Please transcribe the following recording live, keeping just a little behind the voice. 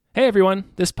Hey everyone,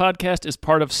 this podcast is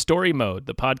part of Story Mode,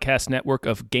 the podcast network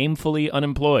of Gamefully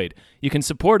Unemployed. You can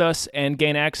support us and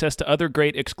gain access to other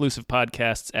great exclusive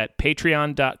podcasts at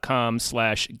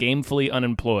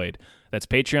patreon.com/gamefullyunemployed. That's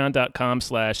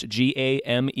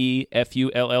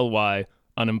patreon.com/GAMEFULLY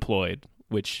unemployed,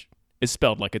 which is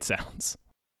spelled like it sounds.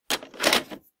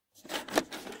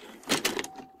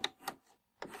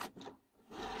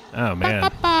 Oh, man.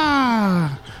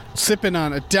 Sipping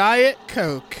on a Diet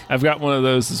Coke. I've got one of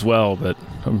those as well, but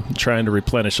I'm trying to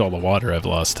replenish all the water I've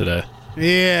lost today.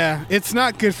 Yeah, it's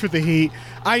not good for the heat.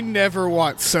 I never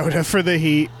want soda for the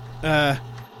heat.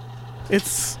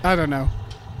 It's, I don't know.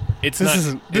 This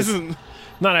This isn't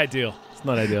not ideal. It's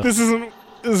not ideal. This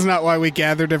is not why we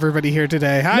gathered everybody here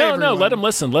today. Hi, No, everyone. let them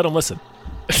listen. Let them listen.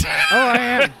 Oh, I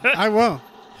am. I won't.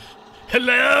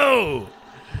 Hello.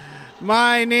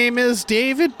 My name is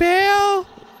David Bale.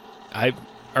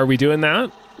 Are we doing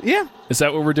that? Yeah, Is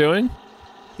that what we're doing?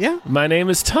 yeah. My name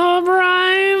is Tom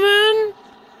Ryman.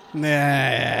 Nah,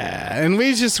 and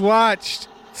we just watched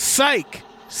Psych,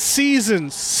 Season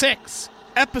 6,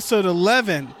 Episode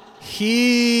 11.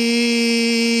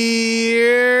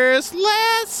 Here's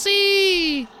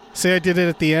Lassie. See, I did it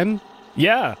at the end.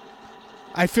 Yeah,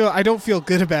 I don't feel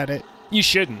good about it. you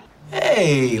shouldn't.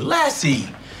 Hey, Lassie.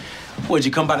 Would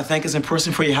you come by to thank us in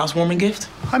person for your housewarming gift?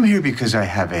 I'm here because I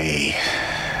have a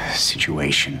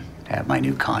situation at my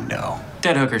new condo.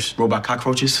 Dead hookers, robot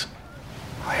cockroaches.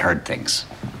 I heard things.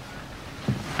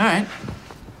 All right.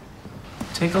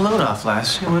 Take a load off,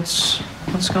 Lassie.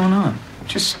 What's going on?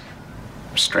 Just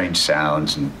strange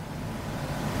sounds and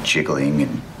jiggling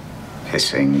and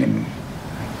hissing, and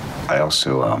I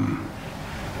also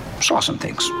saw some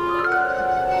things.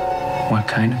 What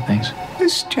kind of things?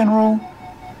 Just general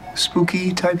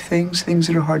spooky type things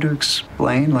that are hard to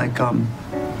explain, like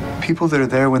people that are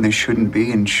there when they shouldn't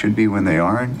be and should be when they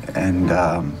aren't, and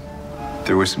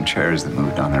there were some chairs that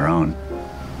moved on their own.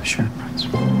 Sure, Prince.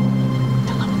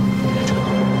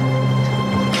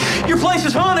 Your place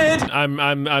is haunted!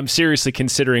 I'm seriously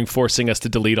considering forcing us to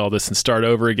delete all this and start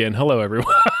over again. Hello,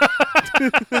 everyone.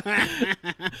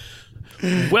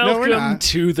 Welcome not.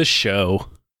 to the show.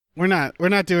 We're not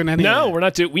doing any. No, of that. we're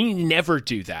not doing. We never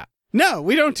do that. No,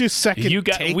 we don't do second.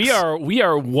 Takes. We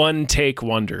are one take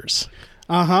wonders.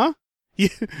 Uh-huh.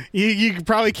 You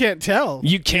probably can't tell.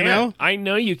 You can't. know? I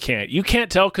know you can't. You can't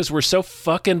tell because we're so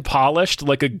fucking polished,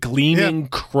 like a gleaming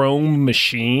chrome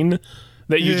machine,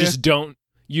 that you just don't.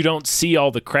 You don't see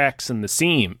all the cracks and the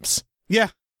seams. Yeah.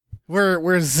 We're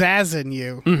zazzing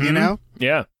you, Mm-hmm. you know?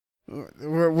 Yeah,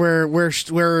 We're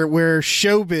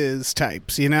showbiz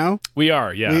types, you know? we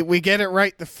are. Yeah. We get it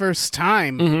right the first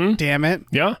time. Mhm. Damn it.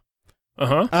 Yeah.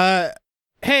 Uh-huh.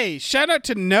 Hey, shout out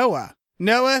to Noah.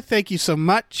 Noah, thank you so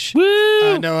much.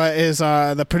 Woo! Noah is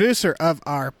the producer of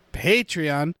our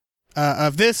Patreon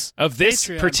of this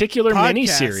Patreon particular podcast,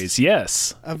 miniseries.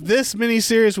 Yes. of this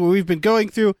miniseries where we've been going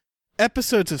through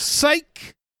episodes of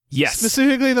Psych. Yes.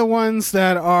 Specifically the ones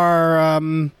that are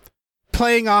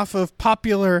playing off of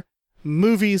popular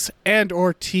movies and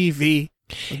or TV.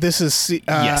 This is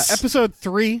Yes. episode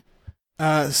 3.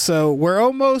 So we're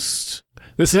almost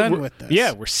done with this.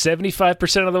 Yeah, we're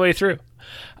 75% of the way through.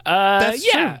 That's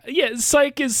yeah.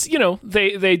 Psych is,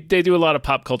 they do a lot of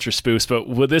pop culture spoofs, but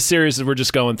with this series, we're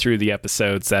just going through the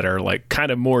episodes that are like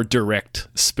kind of more direct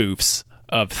spoofs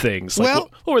of things. Like, Well-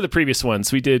 what were the previous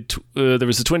ones? We did, there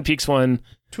was a Twin Peaks one.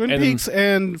 Twin and Peaks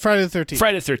and Friday the 13th.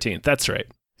 Friday the 13th, that's right.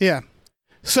 Yeah.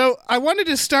 So I wanted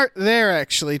to start there,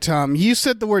 actually, Tom. You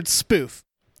said the word spoof.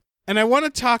 And I want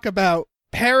to talk about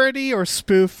parody or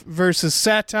spoof versus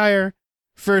satire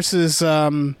versus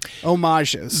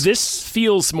homages. This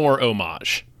feels more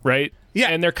homage, right? Yeah.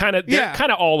 And they're kind of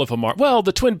all of them are. Well,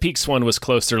 the Twin Peaks one was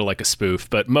closer to like a spoof,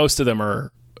 but most of them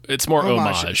are, it's more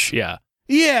Homages. homage. Yeah.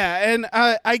 Yeah, and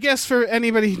I guess for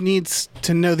anybody who needs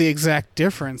to know the exact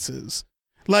differences,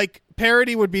 like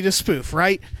parody would be the spoof,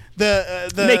 right?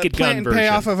 The Naked plan Gun and version.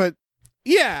 payoff of a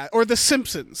or The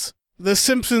Simpsons. The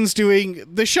Simpsons doing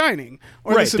The Shining,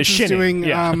 or Right, The The Simpsons Shining,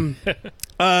 doing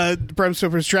yeah. Bram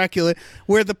Stoker's Dracula,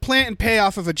 where the plant and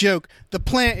payoff of a joke, the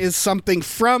plant is something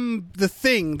from the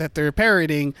thing that they're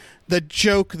parodying. The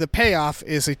joke, the payoff,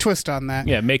 is a twist on that.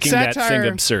 Yeah, making that thing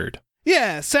absurd.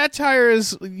 Yeah, satire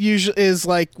is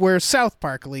like where South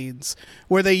Park leads,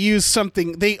 where they use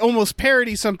something, they almost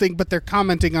parody something, but they're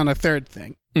commenting on a third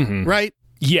thing, right?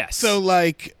 Yes. So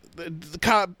like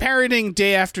parodying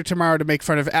Day After Tomorrow to make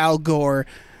fun of Al Gore,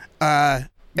 and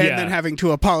then having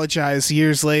to apologize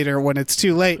years later when it's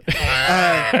too late,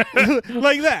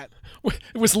 like that.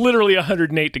 It was literally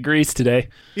 108 degrees today.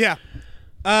 Yeah.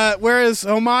 Whereas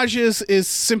homages is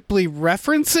simply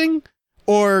referencing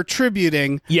or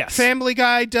tributing. Yes. Family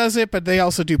Guy does it, but they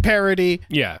also do parody.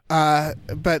 Yeah.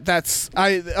 But that's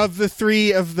of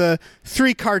the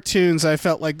three cartoons, I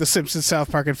felt like The Simpsons,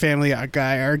 South Park, and Family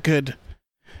Guy are good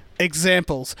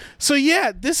examples. So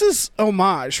yeah, this is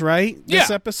homage, right? This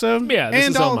Yeah. episode, Yeah, this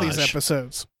and is all homage. these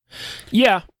episodes.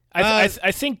 Yeah. I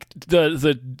think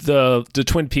the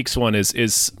Twin Peaks one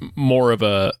is more of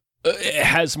a it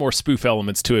has more spoof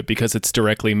elements to it because it's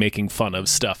directly making fun of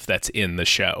stuff that's in the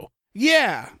show.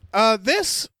 Yeah.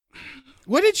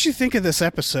 What did you think of this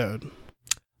episode?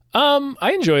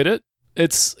 I enjoyed it.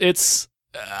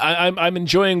 I'm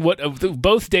enjoying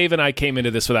both Dave and I came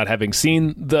into this without having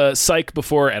seen the Psych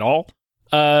before at all.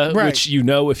 Right. Which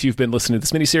if you've been listening to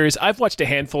this miniseries. I've watched a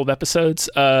handful of episodes,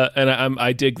 and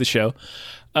I dig the show.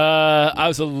 I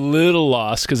was a little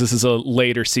lost because this is a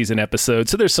later season episode,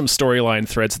 so there's some storyline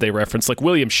threads they reference. Like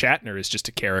William Shatner is just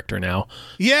a character now.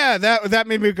 Yeah, that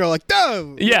made me go like,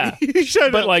 no. Yeah, You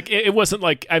showed but up. like it wasn't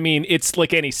like, I mean, it's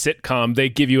like any sitcom. They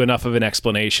give you enough of an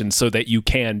explanation so that you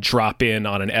can drop in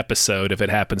on an episode if it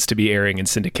happens to be airing in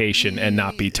syndication and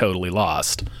not be totally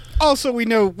lost. Also, we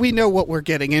know what we're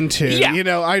getting into.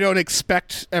 Yeah. I don't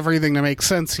expect everything to make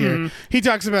sense here. Mm-hmm. He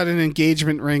talks about an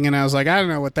engagement ring, and I was like, I don't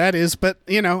know what that is, but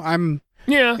I'm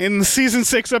Yeah, in season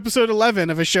 6, episode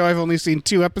 11 of a show I've only seen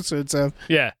 2 episodes of.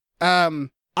 yeah.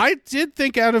 I did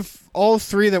think out of all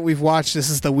 3 that we've watched,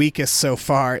 this is the weakest so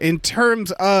far in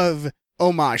terms of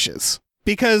homages,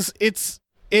 because it's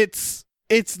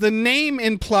the name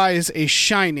implies a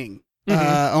Shining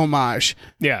homage.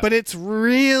 Yeah. But it's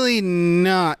really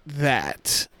not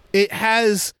that.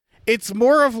 It's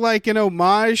more of like an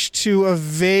homage to a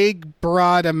vague,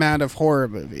 broad amount of horror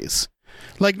movies.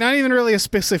 Like, not even really a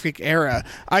specific era.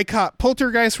 I caught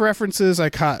Poltergeist references. I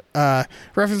caught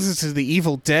references to The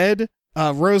Evil Dead,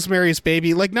 Rosemary's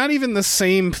Baby. Like, not even the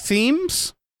same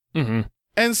themes. Mm-hmm.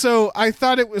 And so I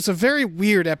thought it was a very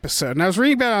weird episode. And I was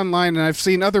reading about it online, and I've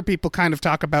seen other people kind of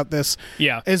talk about this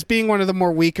Yeah. as being one of the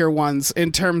more weaker ones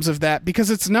in terms of that, because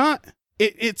it's not,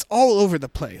 it's all over the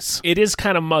place. It is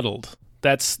kind of muddled.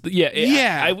 That's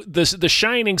Yeah. The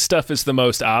Shining stuff is the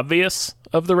most obvious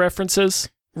of the references.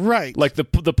 Right. Like the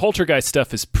Poltergeist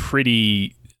stuff is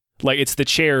pretty, like, it's the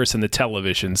chairs and the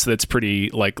televisions that's pretty,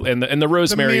 like, and the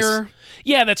Rosemary's. mirror.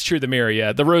 Yeah, that's true. The mirror.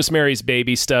 Yeah, the Rosemary's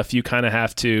Baby stuff. You kind of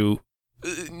have to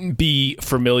be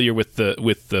familiar with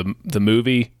the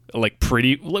movie. Like,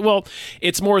 pretty well.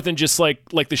 It's more than just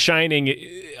like the Shining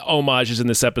homages in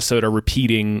this episode are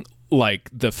repeating like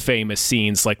the famous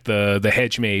scenes, like the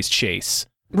hedge maze chase.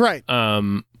 Right.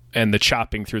 And the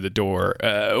chopping through the door.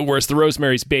 Whereas the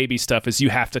Rosemary's Baby stuff is you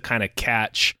have to kind of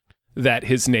catch that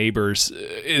his neighbor's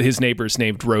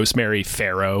named Rosemary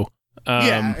Farrow.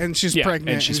 Yeah, and she's pregnant.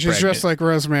 And she's pregnant. dressed like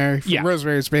Rosemary from Yeah.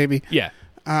 Rosemary's Baby. Yeah.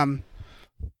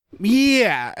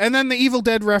 Yeah, and then the Evil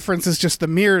Dead reference is just the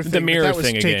mirror thing. The mirror that was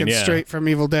thing taken again, yeah. straight from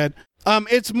Evil Dead.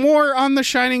 It's more on The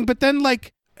Shining, but then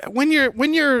like when you're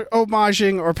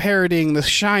homaging or parodying The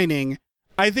Shining,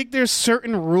 I think there's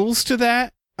certain rules to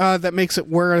that that makes it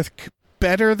work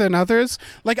better than others.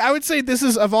 Like, I would say this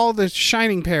is, of all the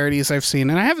Shining parodies I've seen,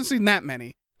 and I haven't seen that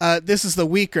many, this is the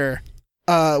weaker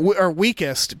or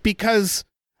weakest, because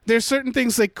there's certain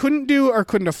things they couldn't do or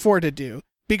couldn't afford to do.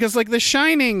 Because like The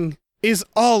Shining is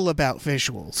all about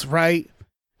visuals, right?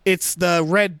 It's the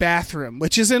red bathroom,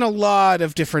 which is in a lot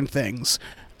of different things.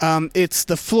 It's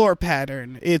the floor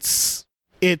pattern. It's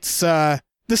the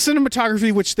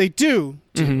cinematography, which they do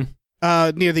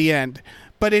near the end.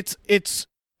 But it's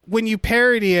when you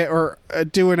parody it or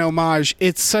do an homage,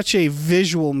 it's such a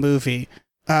visual movie.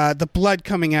 The blood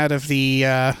coming out of the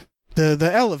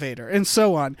elevator and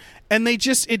so on. And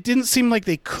it didn't seem like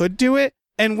they could do it.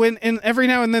 And every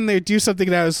now and then they do something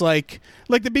that was like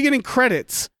the beginning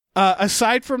credits,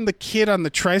 aside from the kid on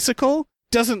the tricycle,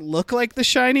 doesn't look like The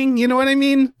Shining. You know what I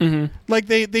mean? Mm-hmm. Like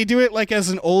they do it like as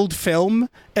an old film,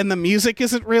 and the music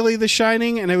isn't really The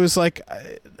Shining. And it was like,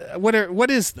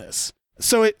 what is this?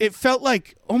 So it felt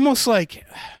like almost like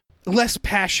less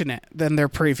passionate than their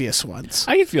previous ones.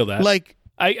 I can feel that. Like,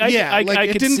 I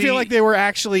it could didn't see, feel like they were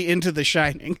actually into The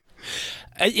Shining.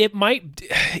 It might,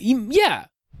 yeah.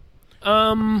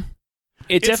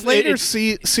 It's later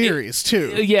series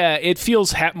too. Yeah, it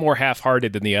feels more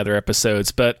half-hearted than the other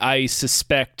episodes, but I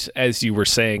suspect, as you were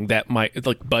saying, that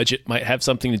budget might have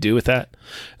something to do with that.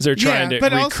 As they're trying to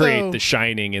recreate The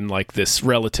Shining in like this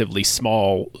relatively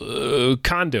small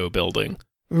condo building.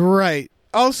 Right.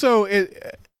 Also,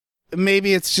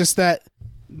 maybe it's just that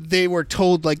they were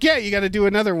told like, yeah, you got to do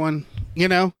another one, you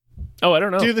know? Oh, I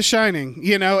don't know. Do The Shining,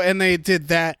 you know, and they did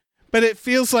that. But it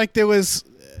feels like there was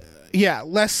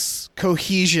less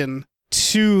cohesion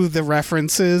to the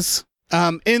references.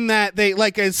 In that they,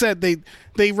 like I said,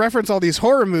 they reference all these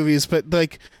horror movies, but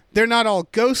like they're not all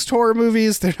ghost horror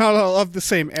movies. They're not all of the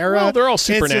same era. Well, they're all It's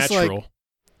just supernatural. like,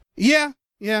 yeah.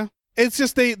 It's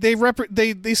just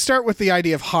they start with the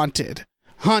idea of haunted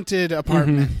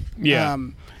apartment. Yeah.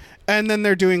 And then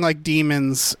they're doing like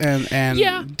demons and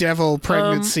Yeah. devil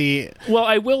pregnancy. Well,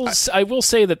 I will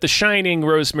say that The Shining,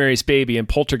 Rosemary's Baby, and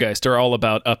Poltergeist are all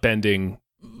about upending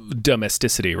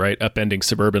domesticity, right? Upending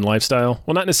suburban lifestyle.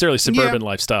 Well, not necessarily suburban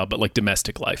lifestyle, but like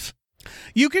domestic life.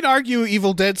 You could argue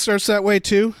Evil Dead starts that way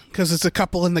too, because it's a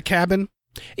couple in the cabin.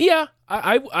 Yeah,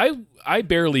 I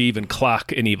barely even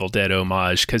clock an Evil Dead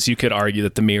homage, because you could argue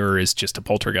that The Mirror is just a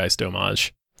Poltergeist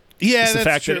homage. Yeah, It's the that's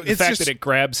fact true. that the It's fact just, that it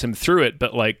grabs him through it,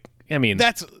 but like, I mean,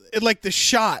 that's like the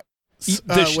shot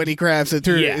The when he grabs it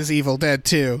through yeah. is Evil Dead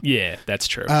too. yeah, that's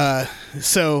true.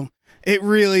 So it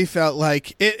really felt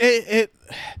like it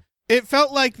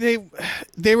felt like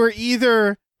they were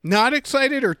either not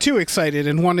excited or too excited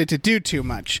and wanted to do too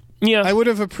much. yeah, I would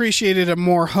have appreciated a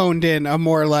more honed in, a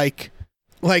more like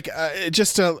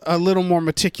just a little more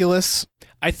meticulous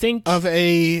I think of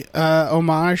a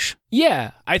homage.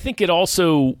 Yeah, I think it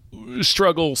also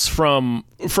struggles from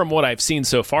what I've seen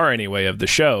so far, anyway, of the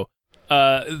show.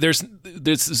 There's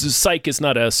Psych is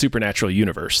not a supernatural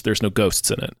universe. There's no ghosts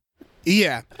in it.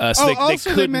 Yeah. So they also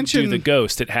couldn't mentioned do the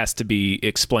ghost. It has to be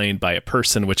explained by a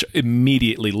person, which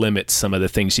immediately limits some of the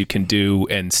things you can do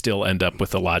and still end up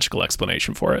with a logical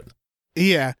explanation for it.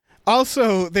 Yeah.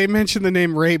 Also, they mentioned the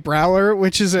name Ray Brower,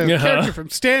 which is a character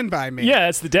from Stand By Me. Yeah,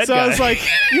 it's the dead So guy. I was like,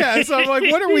 so I'm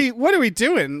like, what are we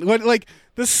doing? What, like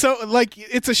this? So like,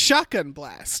 it's a shotgun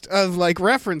blast of like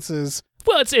references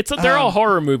well, they're all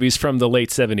horror movies from the late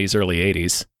 70s, early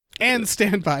 80s. and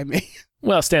Stand By Me.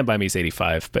 Well, Stand By Me's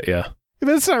 85, but yeah. But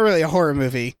it's not really a horror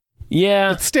movie.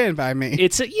 Yeah, It's Stand By Me.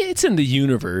 it's in the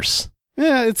universe.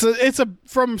 Yeah, it's a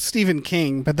from Stephen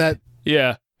King, but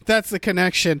Yeah. that's the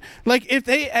connection. Like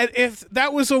if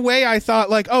that was a way, I thought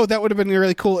like, oh, that would have been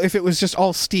really cool if it was just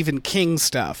all Stephen King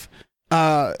stuff.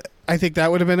 I think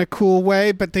that would have been a cool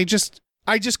way, but I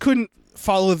just couldn't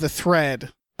follow the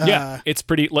thread. Yeah, it's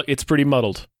pretty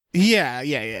muddled. Yeah.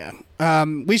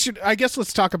 We should, I guess,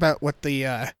 let's talk about what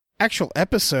the actual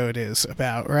episode is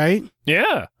about, right?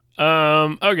 Yeah.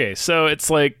 Okay, so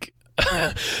it's like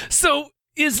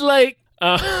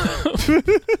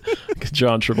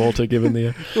John Travolta giving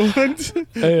the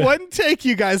One take,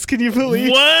 you guys. Can you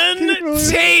believe? one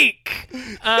take.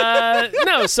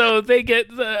 No, so they get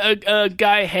a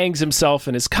guy hangs himself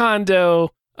in his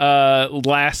condo.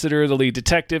 Lassiter, the lead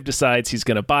detective, decides he's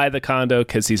going to buy the condo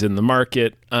because he's in the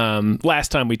market. Last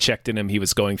time we checked in him, he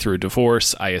was going through a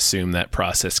divorce. I assume that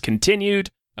process continued.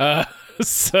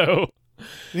 So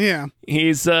Yeah.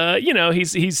 he's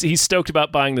he's stoked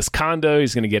about buying this condo.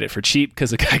 He's going to get it for cheap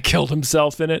because a guy killed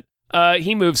himself in it.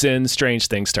 He moves in. Strange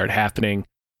things start happening.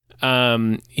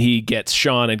 He gets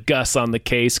Sean and Gus on the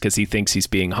case because he thinks he's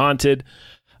being haunted.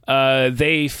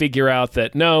 They figure out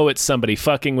that no, it's somebody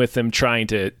fucking with him, trying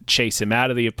to chase him out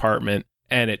of the apartment.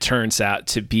 And it turns out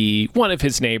to be one of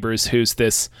his neighbors, who's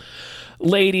this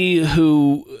lady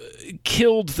who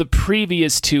killed the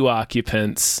previous two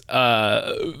occupants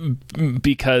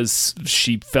because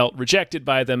she felt rejected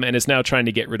by them, and is now trying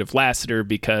to get rid of Lassiter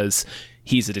because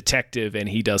he's a detective and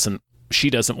she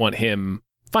doesn't want him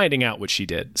finding out what she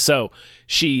did. So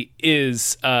she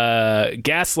is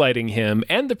gaslighting him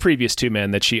and the previous two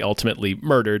men that she ultimately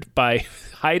murdered by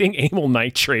hiding amyl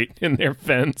nitrate in their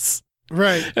fence.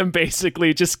 Right. And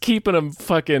basically just keeping them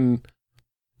fucking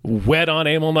wet on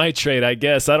amyl nitrate, I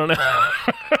guess. I don't know.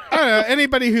 I don't know.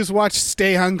 Anybody who's watched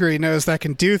Stay Hungry knows that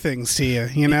can do things to you,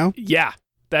 you know? Yeah,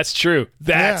 that's true.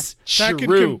 That's That can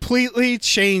true. completely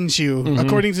change you,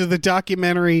 according to the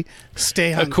documentary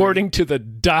Stay Hungry. According to the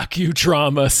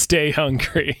docudrama Stay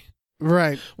Hungry.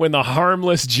 Right. When the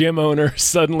harmless gym owner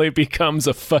suddenly becomes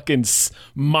a fucking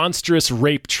monstrous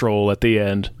rape troll at the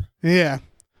end. Yeah.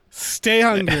 Stay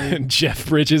Hungry. And Jeff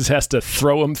Bridges has to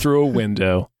throw him through a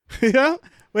window. Yeah.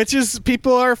 Which is,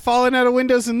 people are falling out of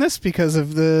windows in this because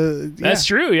of That's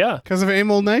true, yeah. because of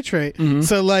amyl nitrate.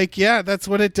 So like, yeah, that's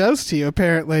what it does to you,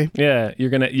 apparently. Yeah, you're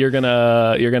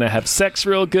gonna have sex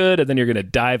real good, and then you're gonna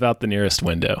dive out the nearest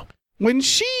window.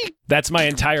 That's my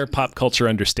entire pop culture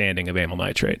understanding of amyl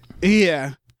nitrate.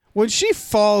 When she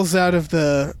falls out of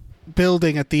the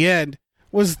building at the end,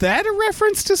 was that a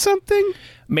reference to something?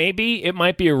 Maybe it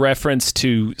might be a reference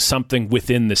to something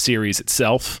within the series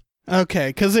itself. Okay,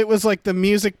 because it was like the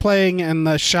music playing and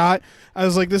the shot. I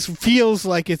was like, this feels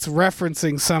like it's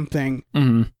referencing something.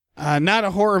 Not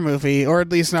a horror movie, or at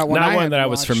least not one. Not one that I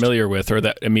was watched. familiar with, or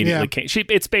that immediately came.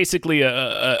 It's basically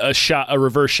a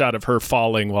reverse shot of her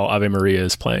falling while Ave Maria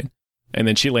is playing. And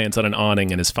then she lands on an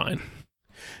awning and is fine.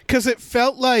 Because it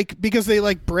felt like, because they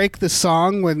like break the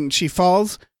song when she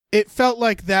falls, it felt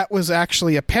like that was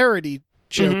actually a parody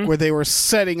joke where they were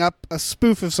setting up a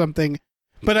spoof of something,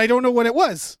 but I don't know what it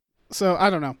was. So I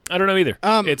don't know. I don't know either.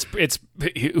 It's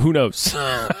who knows?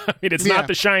 I mean, it's not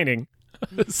The Shining.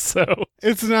 So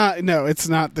it's not. No, it's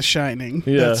not The Shining.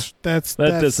 Yeah, that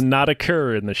does not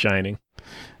occur in The Shining.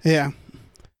 Yeah.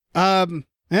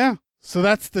 Yeah. So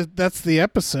that's the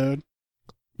episode.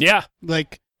 Yeah.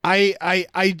 Like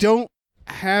I don't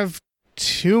have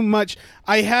too much.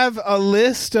 I have a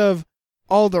list of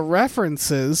all the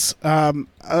references.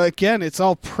 Again, it's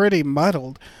all pretty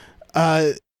muddled.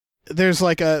 There's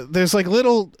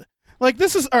little, like,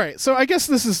 this is all right. So I guess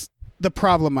this is the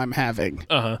problem I'm having.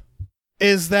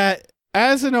 Is that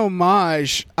as an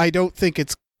homage, I don't think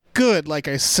it's good. Like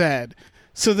I said,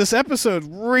 so this episode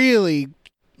really,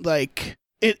 like,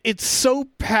 it's so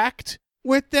packed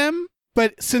with them.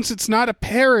 But since it's not a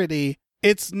parody,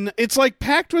 it's like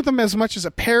packed with them as much as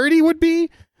a parody would be,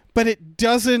 but it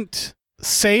doesn't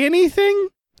say anything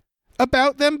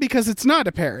about them because it's not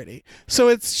a parody. So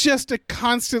it's just a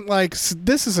constant, like,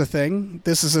 this is a thing,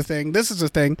 this is a thing, this is a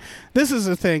thing, this is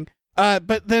a thing.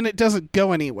 But then it doesn't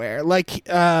go anywhere. Like,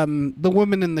 the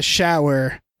woman in the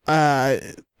shower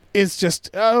is just,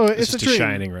 it's just a dream.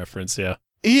 Shining reference, yeah.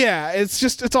 Yeah,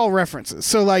 it's all references.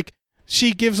 So, like,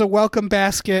 she gives a welcome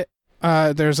basket.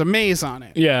 There's a maze on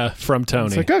it. Yeah, from Tony.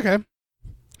 It's like, okay.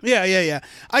 Yeah.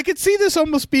 I could see this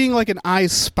almost being like an I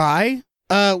Spy,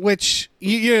 which,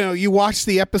 you watch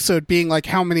the episode being like,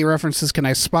 how many references can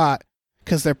I spot?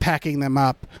 Because they're packing them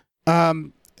up.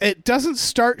 It doesn't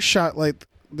start shot like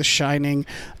The Shining.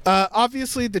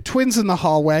 Obviously, the twins in the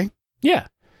hallway. Yeah.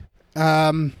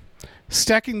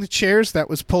 Stacking the chairs, that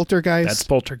was Poltergeist. That's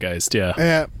Poltergeist,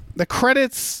 yeah. The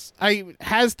credits,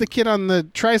 has the kid on the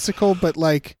tricycle, but,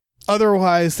 like,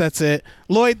 otherwise, that's it.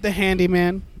 Lloyd the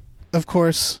handyman, of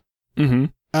course.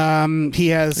 Mm-hmm. He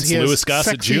has Louis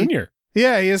Gossett Jr.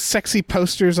 Yeah, he has sexy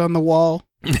posters on the wall.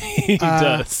 He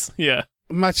does, yeah.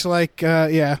 Much like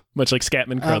much like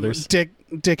Scatman Crothers.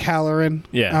 Dick Halloran.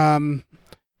 Yeah.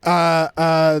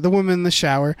 The woman in the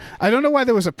shower. I don't know why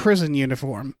there was a prison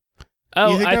uniform.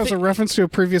 Oh, you think that was a reference to a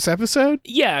previous episode?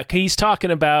 Yeah, he's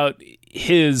talking about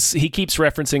he keeps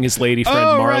referencing his lady friend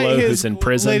Marlo, who's in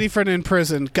prison. Lady friend in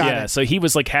prison. Got it. Yeah, so he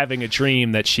was like having a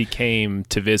dream that she came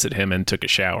to visit him and took a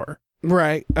shower.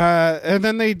 Right. And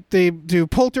then they do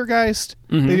Poltergeist.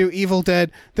 Mm-hmm. They do Evil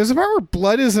Dead. There's a part where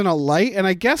blood is in a light, and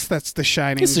I guess that's The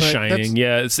Shining. It's The Shining,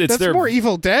 yeah. It's that's more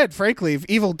Evil Dead, frankly. If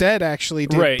Evil Dead actually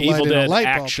did blood Evil in Dead a light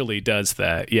bulb. actually does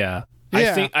that, yeah.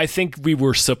 Yeah. I think we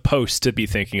were supposed to be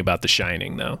thinking about The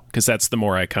Shining, though, because that's the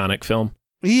more iconic film.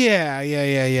 Yeah.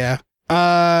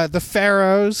 The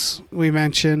Pharaohs, we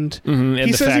mentioned. Mm-hmm.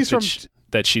 And the fact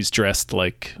that she's dressed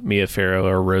like Mia Farrow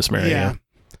or Rosemary. Yeah.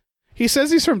 He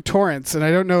says he's from Torrance, and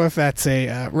I don't know if that's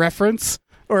a reference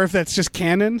or if that's just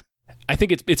canon. I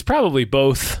think it's probably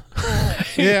both.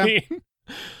 Yeah.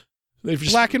 They've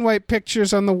just... Black and white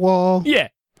pictures on the wall. Yeah.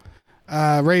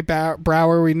 Ray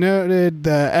Brower, we noted.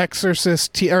 The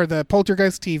Exorcist, or the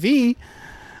Poltergeist TV.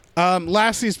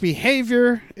 Lassie's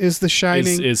Behavior is The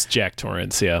Shining. Is Jack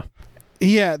Torrance, yeah.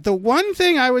 Yeah, the one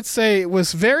thing I would say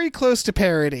was very close to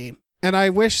parody, and I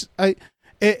wish it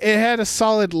had a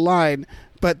solid line,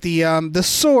 but the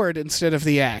sword instead of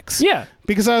the axe. Yeah.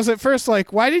 Because I was at first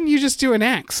like, why didn't you just do an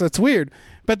axe? That's weird.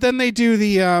 But then they do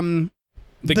the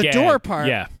door part.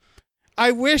 Yeah.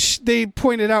 I wish they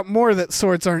pointed out more that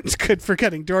swords aren't good for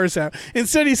cutting doors out.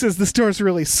 Instead, he says this door's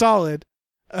really solid,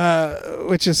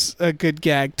 which is a good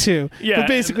gag, too. Yeah, but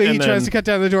basically, he tries to cut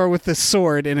down the door with the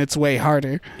sword, and it's way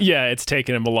harder. Yeah, it's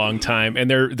taken him a long time. And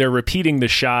they're repeating the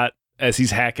shot as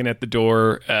he's hacking at the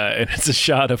door, and it's a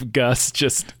shot of Gus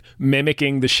just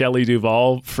mimicking the Shelley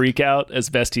Duvall freak out as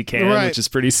best he can, right, which is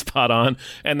pretty spot on.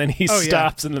 And then he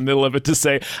stops in the middle of it to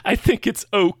say, I think it's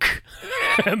oak,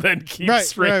 and then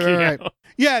keeps freaking out.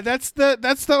 Yeah, that's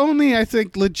the only, I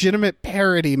think, legitimate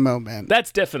parody moment.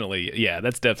 That's definitely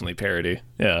parody.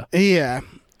 Yeah. Yeah.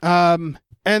 And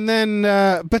then,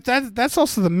 but that's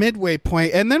also the midway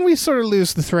point, and then we sort of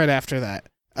lose the thread after that.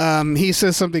 He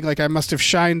says something like, I must have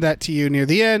shined that to you near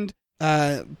the end,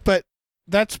 but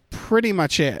that's pretty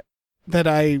much it that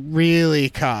I really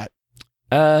caught.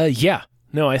 Yeah.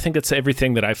 No, I think that's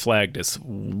everything that I flagged as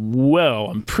well,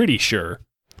 I'm pretty sure.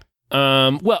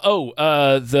 The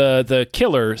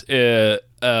killer,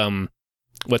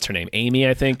 what's her name? Amy,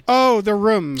 I think. Oh, the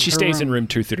room. She stays in room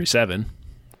 237.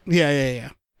 Yeah.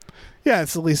 Yeah,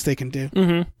 it's the least they can do.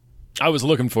 Mm-hmm. I was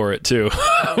looking for it, too.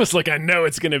 I was like, I know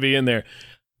it's going to be in there.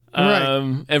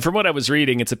 Right. And from what I was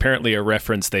reading, it's apparently a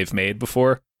reference they've made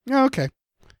before. Oh, okay.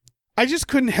 I just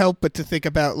couldn't help but to think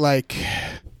about, like,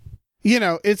 you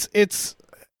know, it's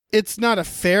not a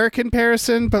fair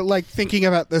comparison, but like thinking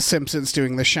about The Simpsons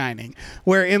doing The Shining,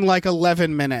 where in like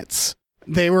 11 minutes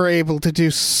they were able to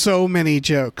do so many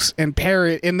jokes and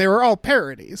and they were all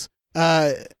parodies.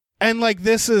 And like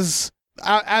this is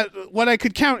what I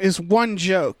could count is one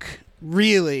joke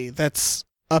really that's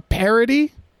a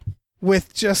parody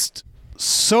with just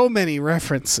so many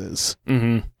references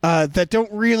that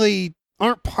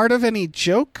aren't part of any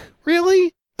joke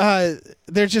really.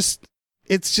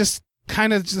 It's just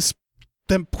kind of just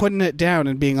them putting it down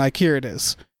and being like, here it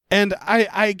is. And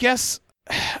I guess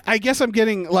I'm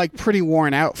getting like pretty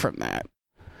worn out from that,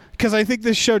 because I think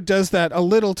this show does that a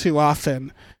little too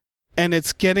often, and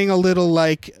it's getting a little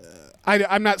like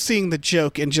I'm not seeing the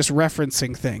joke in just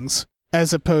referencing things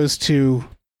as opposed to,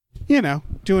 you know,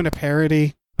 doing a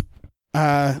parody.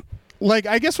 Like,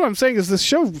 I guess what I'm saying is this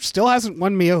show still hasn't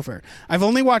won me over. I've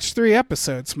only watched 3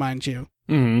 episodes, mind you.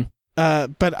 Mm-hmm.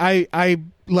 But I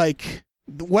like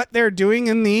what they're doing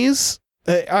in these.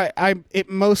 I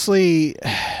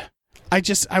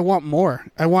want more.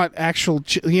 I want actual,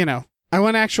 you know, I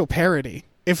want actual parody.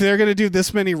 If they're going to do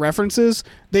this many references,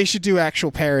 they should do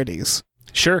actual parodies.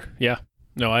 Sure. Yeah.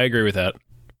 No, I agree with that.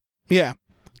 Yeah.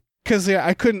 Cause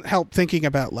I couldn't help thinking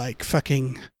about like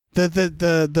fucking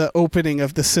the opening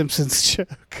of the Simpsons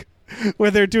joke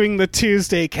where they're doing the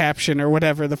Tuesday caption or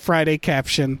whatever, the Friday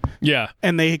caption. Yeah.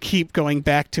 And they keep going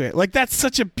back to it. Like, that's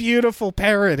such a beautiful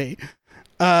parody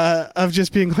of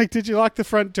just being like, did you lock the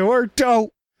front door?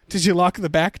 Don't. Did you lock the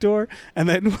back door? And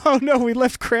then, oh no, we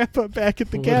left Grandpa back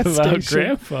at the gas station. What about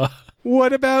Grandpa?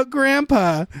 What about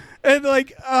Grandpa? And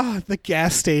like, the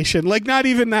gas station. Like, not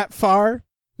even that far.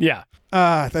 Yeah.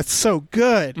 That's so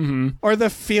good. Mm-hmm. Or the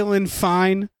feeling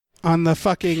fine on the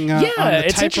fucking on the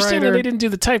it's interesting that they didn't do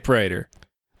the typewriter.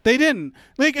 They didn't.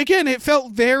 Like, again, it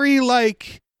felt very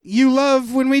like, you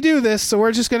love when we do this, so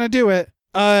we're just going to do it.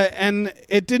 And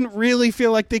it didn't really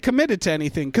feel like they committed to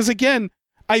anything. Because, again,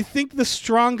 I think the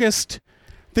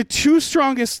two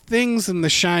strongest things in The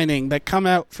Shining that come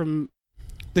out from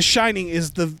The Shining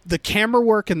is the camera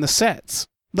work and the sets.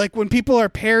 Like, when people are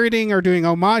parodying or doing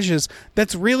homages,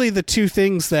 that's really the two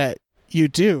things that you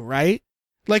do, right?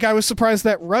 Like, I was surprised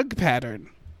that rug pattern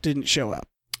didn't show up.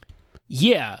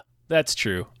 Yeah, that's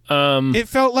true. It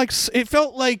felt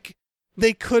like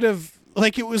they could have,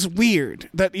 like, it was weird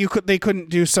that they couldn't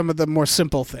do some of the more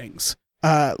simple things,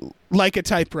 like a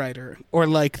typewriter or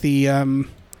like the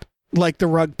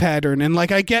rug pattern. And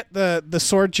like, I get the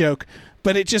sword joke,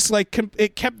 but it just like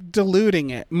it kept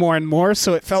diluting it more and more.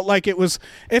 So it felt like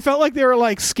they were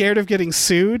like scared of getting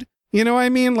sued. You know what I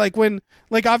mean? Like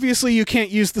obviously you can't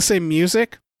use the same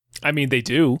music. I mean, they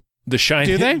do. The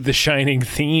Shining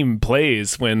theme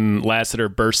plays when Lassiter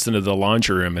bursts into the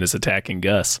laundry room and is attacking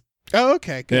Gus. Oh,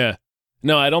 okay. Good. Yeah.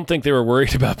 No, I don't think they were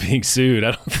worried about being sued.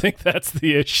 I don't think that's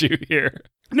the issue here.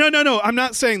 No. I'm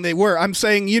not saying they were. I'm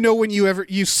saying, you know, when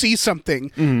you see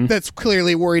something that's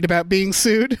clearly worried about being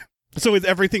sued, so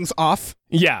everything's off.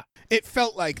 Yeah. It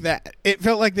felt like that. It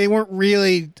felt like they weren't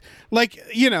really, like,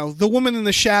 you know, the woman in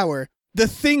the shower. The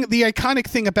iconic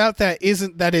thing about that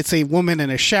isn't that it's a woman in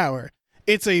a shower.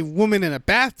 It's a woman in a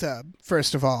bathtub,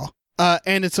 first of all.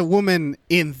 And it's a woman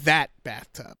in that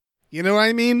bathtub. You know what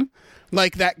I mean?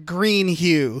 Like that green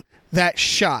hue, that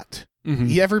shot.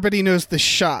 Mm-hmm. Everybody knows the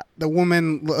shot. The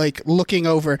woman like looking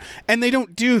over. And they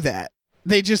don't do that.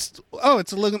 They just,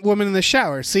 it's a woman in the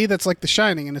shower. See, that's like The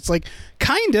Shining. And it's like,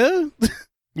 kinda.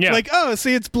 Yeah. Like,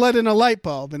 see, it's blood in a light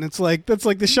bulb. And it's like, that's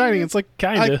like The Shining. It's like,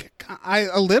 kinda.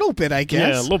 A little bit, I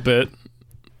guess. Yeah, a little bit.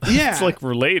 Yeah. It's like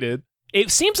related. It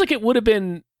seems like it would have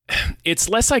been, it's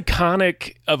less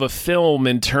iconic of a film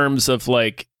in terms of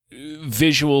like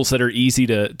visuals that are easy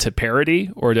to parody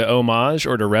or to homage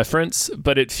or to reference,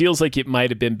 but it feels like it might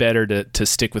have been better to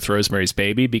stick with Rosemary's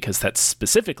Baby, because that's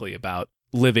specifically about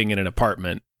living in an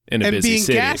apartment in a busy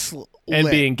city and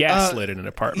being gaslit in an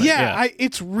apartment. Yeah.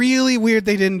 It's really weird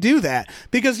they didn't do that,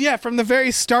 because from the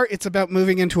very start it's about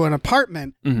moving into an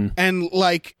apartment and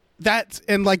like that,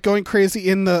 and like going crazy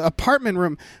in the apartment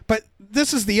room. But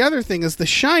this is the other thing, is The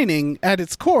Shining at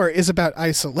its core is about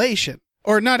isolation.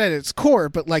 Or not at its core,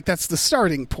 but like that's the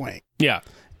starting point. Yeah.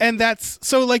 And that's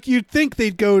so like you'd think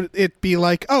it'd be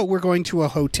like, we're going to a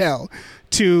hotel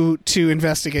to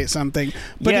investigate something,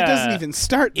 but it doesn't even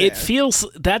start there. It feels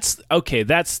that's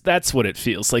what it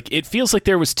feels like. It feels like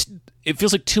it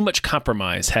feels like too much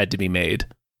compromise had to be made.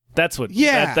 That's what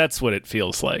that's what it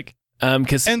feels like.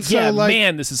 Because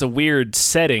man, this is a weird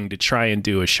setting to try and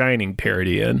do a Shining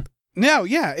parody in. No,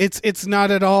 it's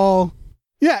not at all.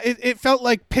 Yeah, it felt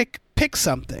like pick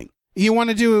something. You want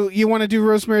to do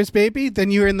Rosemary's Baby?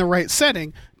 Then you're in the right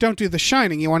setting. Don't do The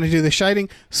Shining. You want to do The Shining?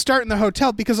 Start in the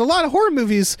hotel, because a lot of horror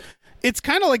movies, it's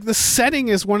kind of like the setting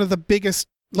is one of the biggest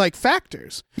like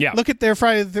factors. Yeah. Look at their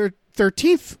Friday the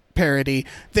 13th parody.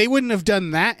 They wouldn't have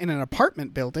done that in an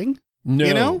apartment building. No,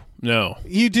 You know? no.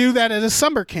 You do that at a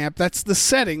summer camp. That's the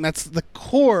setting. That's the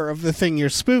core of the thing you're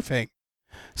spoofing.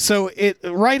 So it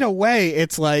right away,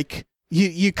 it's like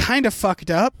you kind of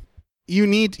fucked up. You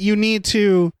need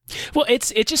to. Well,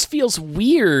 it just feels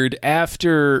weird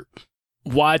after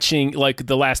watching, like,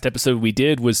 the last episode we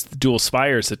did was Dual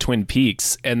Spires at Twin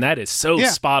Peaks, and that is so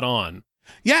Yeah. spot on.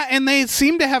 Yeah, and they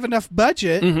seem to have enough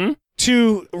budget Mm-hmm.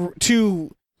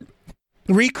 to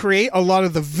recreate a lot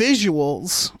of the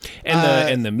visuals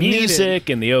And the music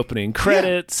and the opening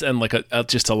credits and like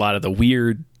just a lot of the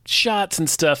weird shots and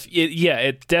stuff.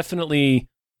 It definitely,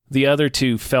 the other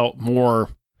two felt more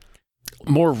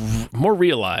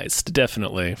realized,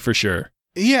 definitely, for sure.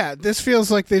 Yeah, this feels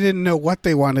like they didn't know what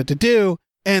they wanted to do,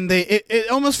 and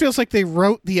it almost feels like they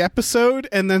wrote the episode,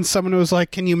 and then someone was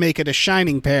like, "Can you make it a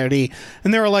Shining parody?"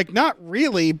 And they were like, "Not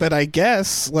really, but I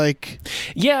guess." Like,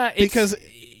 Yeah, because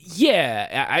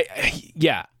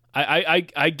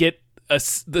I get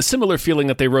the similar feeling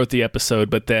that they wrote the episode,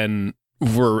 but then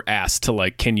were asked to,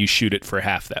 like, can you shoot it for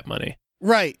half that money?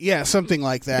 right, yeah, something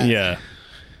like that. Yeah.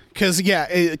 Because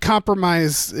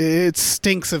compromise, it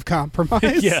stinks of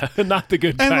compromise. Yeah, not the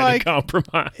good And, kind like, of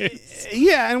compromise.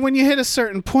 Yeah, and when you hit a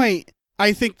certain point,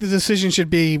 I think the decision should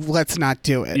be, let's not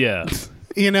do it. Yeah.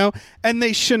 You know, and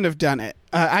they shouldn't have done it.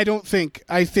 I think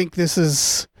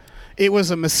it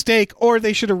was a mistake, or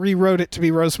they should have rewrote it to be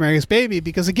Rosemary's Baby,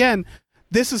 because again,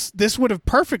 this would have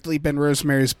perfectly been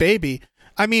Rosemary's Baby.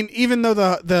 I mean, even though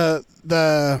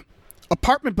the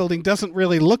apartment building doesn't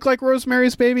really look like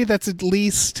Rosemary's Baby, that's at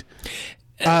least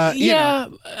you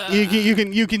can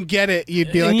get it.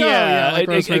 You'd be like, like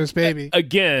Rosemary's Baby.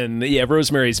 Again,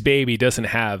 Rosemary's Baby doesn't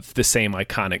have the same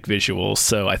iconic visuals,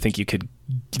 so I think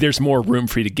there's more room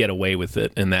for you to get away with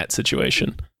it in that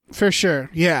situation. For sure,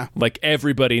 yeah. Like,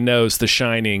 everybody knows The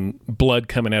Shining, blood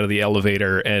coming out of the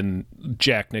elevator, and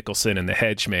Jack Nicholson in the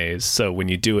hedge maze. So when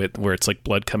you do it where it's like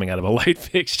blood coming out of a light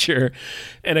fixture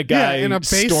and a guy in a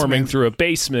storming basement. through a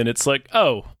basement, it's like,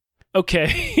 oh,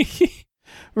 okay.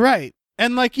 Right.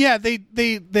 And like, yeah, they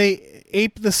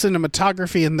ape the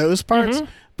cinematography in those parts,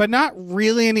 but not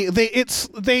really any.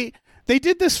 They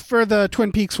did this for the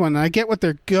Twin Peaks one, and I get what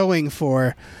they're going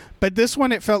for, but this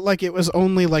one, it felt like it was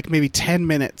only like maybe 10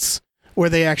 minutes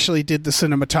where they actually did the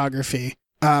cinematography.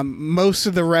 Most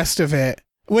of the rest of it,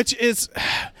 which is,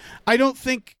 I don't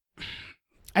think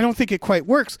it quite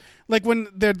works. Like when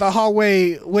they're the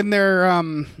hallway, when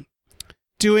they're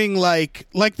doing like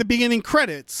the beginning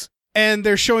credits, and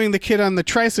they're showing the kid on the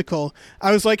tricycle,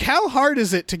 I was like, how hard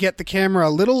is it to get the camera a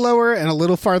little lower and a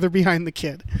little farther behind the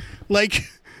kid? Like,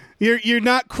 you're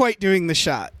not quite doing the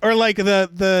shot. Or like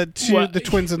the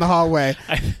twins in the hallway.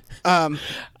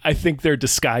 I think they're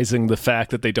disguising the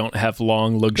fact that they don't have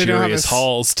long, luxurious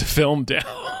halls to film down.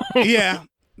 Yeah.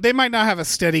 They might not have a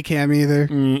steady cam either.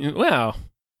 Wow.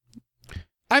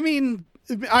 I mean,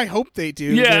 I hope they do.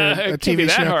 Yeah, They're a it can't be TV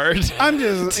that show. hard. I'm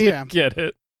just, yeah. Get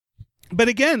it. But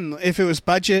again, if it was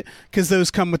budget, because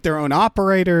those come with their own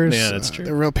operators. Yeah, that's true.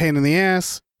 They're a real pain in the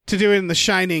ass. To do it in The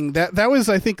Shining, that was,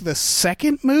 I think, the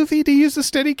second movie to use the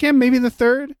Steadicam, maybe the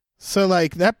third. So,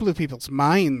 like, that blew people's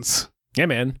minds. Yeah,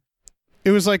 man.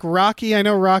 It was like Rocky. I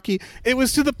know Rocky. It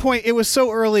was to the point, it was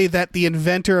so early that the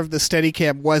inventor of the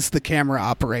Steadicam was the camera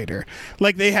operator.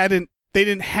 Like, they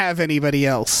didn't have anybody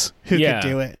else who could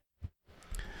do it.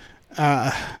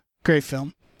 Great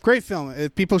film. Great film.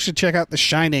 People should check out The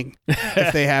Shining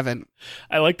if they haven't.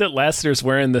 I like that Lasseter's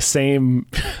wearing the same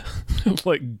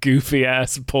like goofy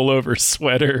ass pullover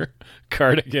sweater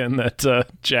cardigan that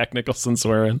Jack Nicholson's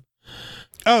wearing.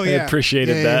 Oh yeah, I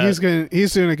appreciated that.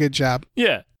 He's doing a good job.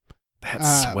 Yeah,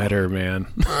 that sweater, man.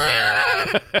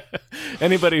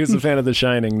 Anybody who's a fan of The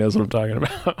Shining knows what I'm talking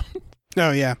about.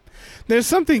 Oh yeah, there's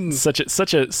something such a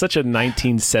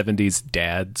 1970s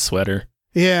dad sweater.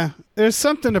 Yeah, there's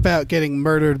something about getting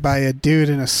murdered by a dude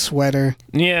in a sweater.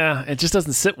 Yeah, it just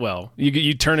doesn't sit well.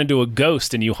 You turn into a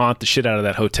ghost and you haunt the shit out of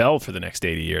that hotel for the next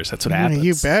 80 years. That's what happens.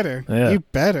 You better. Yeah. You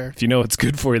better. If you know what's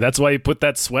good for you. That's why you put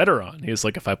that sweater on. He was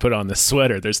like, if I put on this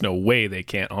sweater, there's no way they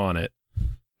can't haunt it.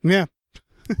 Yeah.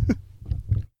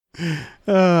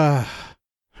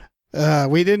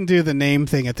 We didn't do the name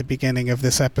thing at the beginning of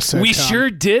this episode. We Tom. sure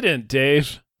didn't,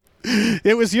 Dave.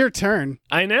 It was your turn.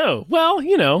 I know. Well,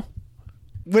 you know.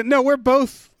 No, we're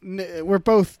both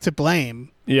to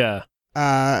blame. Yeah.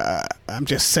 I'm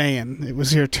just saying it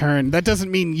was your turn. That doesn't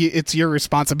mean it's your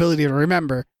responsibility to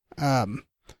remember.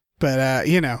 But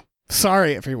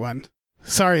sorry everyone.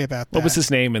 Sorry about that. What was his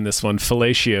name in this one?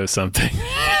 Fellatio something.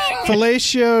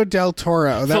 Fellatio del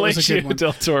Toro. That was a good Fellatio one.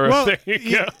 del Toro. Well, there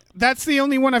you go. that's the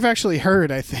only one I've actually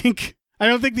heard, I think. I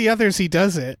don't think the others he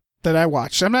does it that I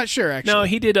watched. I'm not sure, actually. No,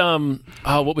 he did,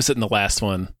 what was it in the last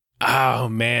one? Oh,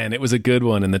 man, it was a good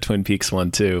one in the Twin Peaks one,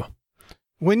 too.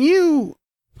 When you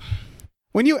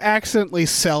accidentally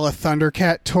sell a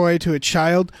Thundercat toy to a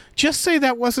child, just say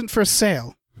that wasn't for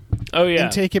sale. Oh, yeah.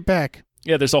 And take it back.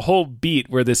 Yeah, there's a whole beat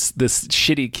where this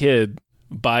shitty kid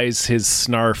buys his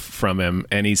Snarf from him,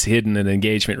 and he's hidden an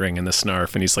engagement ring in the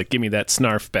Snarf, and he's like, give me that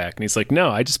Snarf back. And he's like,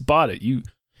 no, I just bought it. You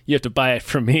have to buy it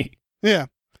from me. Yeah.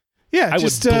 Yeah. I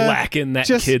would blacken that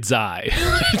kid's eye.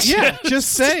 Yeah, just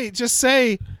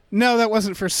say, no, that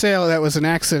wasn't for sale. That was an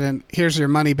accident. Here's your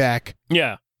money back.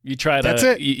 Yeah. You try to That's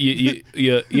it.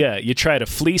 You try to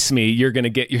fleece me, you're going to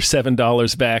get your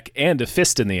 $7 back and a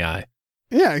fist in the eye.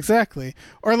 Yeah, exactly.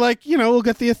 Or we'll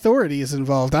get the authorities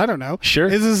involved. I don't know. Sure.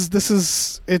 This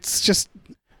is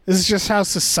just how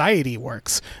society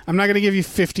works. I'm not going to give you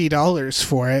 $50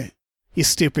 for it, you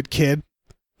stupid kid.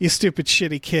 You stupid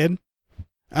shitty kid.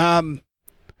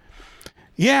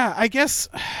 Yeah, I guess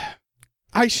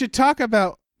I should talk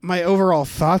about my overall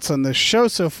thoughts on this show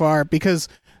so far because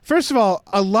first of all,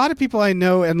 a lot of people I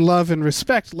know and love and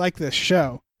respect like this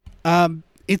show.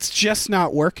 It's just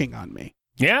not working on me.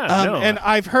 Yeah, no. And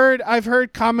I've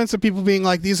heard comments of people being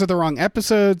like, these are the wrong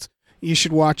episodes. You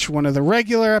should watch one of the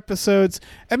regular episodes.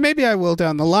 And maybe I will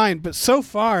down the line. But so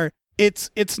far,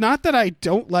 it's not that I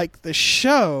don't like the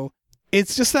show.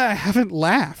 It's just that I haven't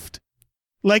laughed.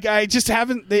 Like, I just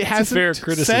haven't, it hasn't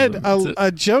said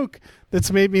a joke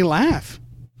that's made me laugh.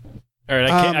 All right,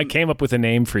 I came up with a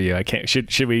name for you. I can't.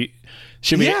 Should we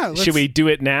do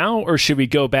it now, or should we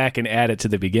go back and add it to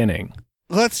the beginning?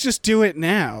 Let's just do it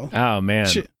now. Oh man!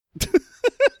 Do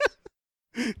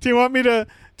you want to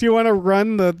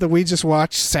run the we just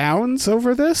watched sounds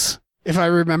over this? If I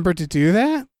remember to do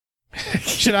that,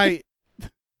 should I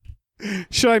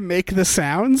make the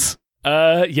sounds?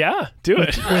 Yeah, do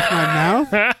it with my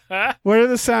mouth. What are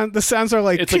the sounds? The sounds are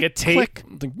like it's like a tape. Click.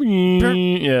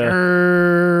 Yeah.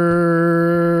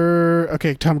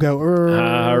 Okay, Tom, go.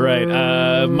 All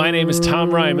right. My name is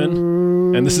Tom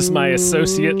Ryman, and this is my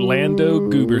associate Lando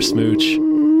Goobersmooch.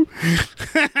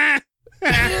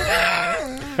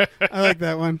 I like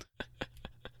that one.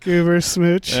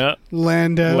 Goobersmooch. Yeah.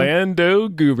 Lando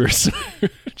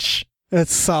Goobersmooch.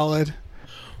 That's solid.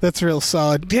 That's real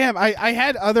solid. Damn, I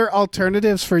had other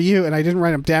alternatives for you, and I didn't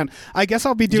write them down. I guess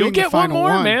I'll be doing You'll get the final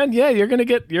one more, man. Yeah, you're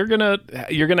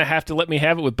gonna have to let me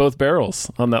have it with both barrels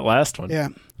on that last one. Yeah.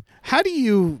 How do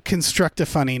you construct a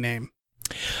funny name?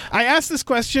 I asked this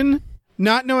question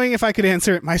not knowing if I could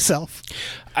answer it myself.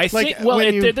 I think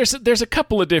there's a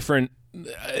couple of different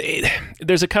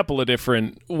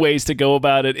ways to go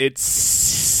about it. It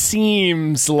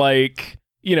seems like,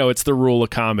 it's the rule of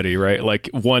comedy, right? Like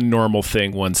one normal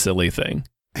thing, one silly thing.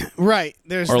 Right.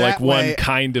 There's or that like one way.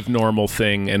 kind of normal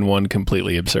thing and one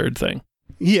completely absurd thing.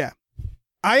 Yeah.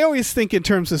 I always think in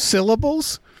terms of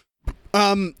syllables.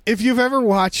 If you've ever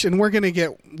watched, and we're going to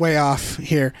get way off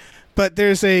here, but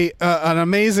there's an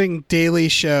amazing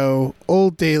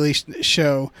old Daily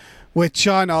Show with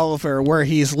John Oliver where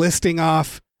he's listing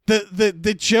off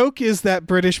the joke is that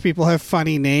British people have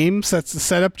funny names. That's the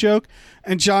setup joke.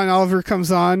 And John Oliver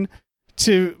comes on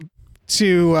to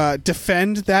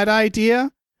defend that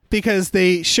idea because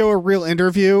they show a real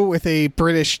interview with a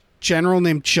British general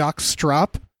named Jock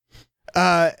Strop.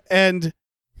 And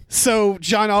so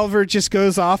John Oliver just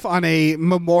goes off on a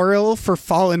memorial for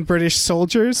fallen British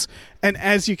soldiers. And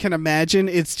as you can imagine,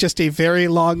 it's just a very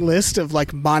long list of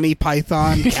like Monty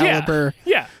Python caliber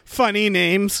funny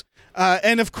names.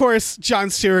 And of course, Jon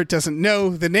Stewart doesn't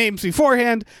know the names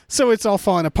beforehand, so it's all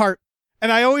falling apart.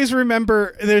 And I always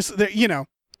remember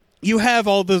you have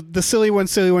all the silly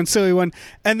one,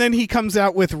 and then he comes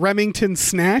out with Remington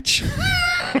Snatch.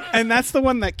 And that's the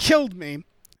one that killed me.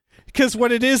 Because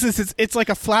what it is it's like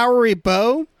a flowery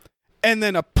bow and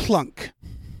then a plunk.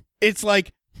 It's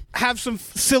like have some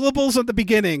syllables at the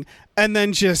beginning and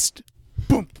then just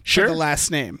boom for the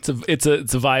last name. It's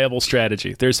a viable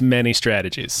strategy. There's many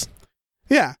strategies.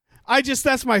 Yeah.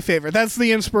 That's my favorite. That's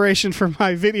the inspiration for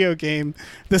my video game,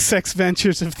 The Sex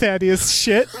Ventures of Thaddeus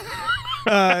Shit.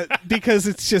 Because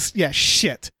it's just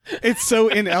shit. It's so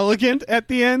inelegant at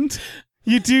the end.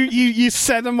 You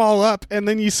set them all up and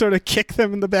then you sort of kick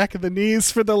them in the back of the knees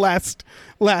for the last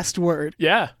word.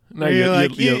 Yeah. No,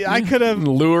 I could have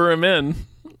lure him in.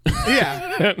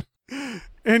 Yeah.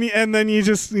 And then you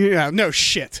just no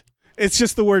shit. It's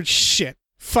just the word shit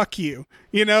fuck you.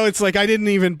 You know, it's like I didn't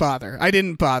even bother. I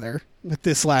didn't bother with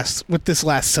this last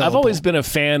syllable. I've always been a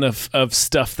fan of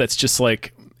stuff that's just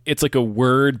like, it's like a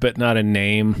word but not a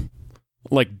name,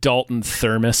 like Dalton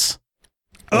Thermos.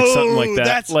 Like something like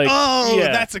that.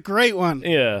 That's a great one.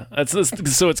 Yeah,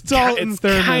 so it's Dalton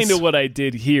Thermos. Kind of what I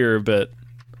did here, but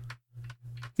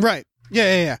right.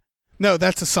 Yeah. No,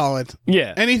 that's a solid.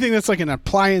 Yeah. Anything that's like an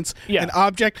appliance, an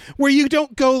object, where you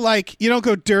don't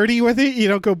go dirty with it, you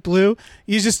don't go blue,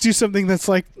 you just do something that's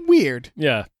like weird.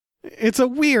 Yeah. It's a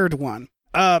weird one.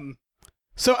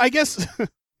 So I guess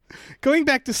going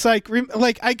back to Psych,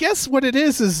 like I guess what it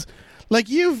is like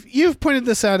you've pointed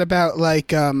this out about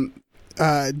like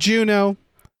Juno,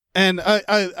 and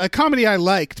a comedy I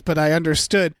liked but I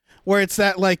understood, where it's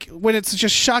that like when it's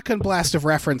just shotgun blast of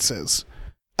references.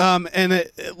 And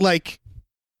it, like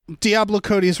Diablo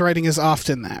Cody's writing is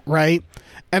often that, right?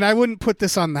 And I wouldn't put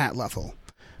this on that level.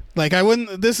 Like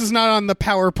this is not on the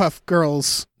Powerpuff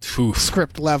Girls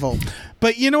script level.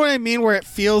 But you know what I mean? Where it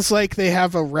feels like they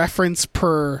have a reference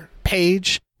per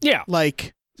page. Yeah.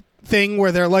 Like thing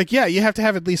where they're like, yeah, you have to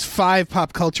have at least 5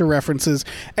 pop culture references.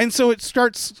 And so it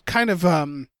starts kind of,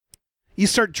 you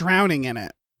start drowning in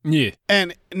it. Yeah.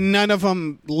 And none of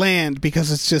them land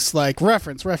because it's just like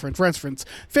reference.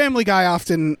 Family Guy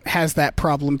often has that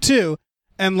problem too.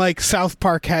 And like South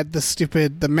Park had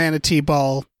the manatee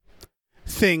ball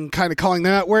thing kind of calling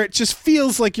them out, where it just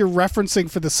feels like you're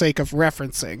referencing for the sake of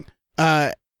referencing.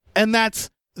 And that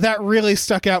really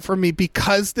stuck out for me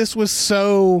because this was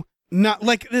so not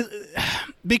like,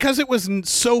 because it was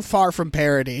so far from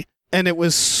parody, and it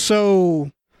was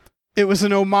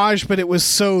an homage, but it was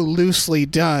so loosely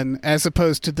done as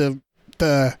opposed to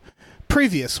the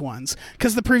previous ones,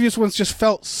 because the previous ones just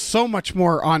felt so much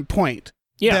more on point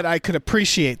that I could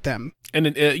appreciate them. And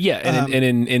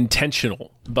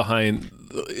intentional behind.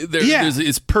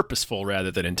 It's purposeful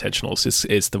rather than intentional.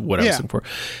 Is what I was looking for.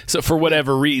 So for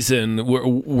whatever reason,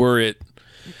 were it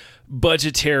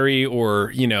budgetary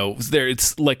or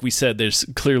it's like we said, there's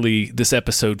clearly this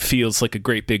episode feels like a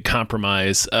great big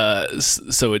compromise,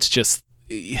 so it's just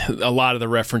a lot of the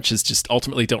references just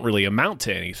ultimately don't really amount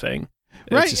to anything.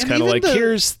 Right. It's just kind of like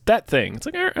here's that thing. It's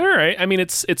like all right, I mean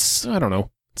it's I don't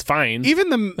know, it's fine. Even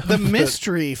the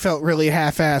mystery felt really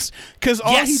half-assed because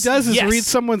all he does is read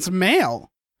someone's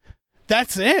mail.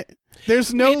 That's it.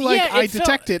 There's no I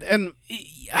detected. And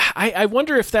I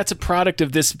wonder if that's a product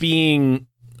of this being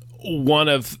one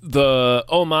of the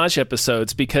homage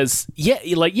episodes, because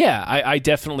I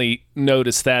definitely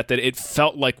noticed that it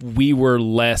felt like we were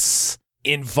less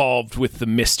involved with the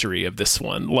mystery of this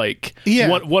one. Like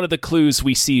one of the clues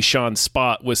we see Sean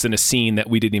spot was in a scene that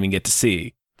we didn't even get to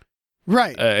see.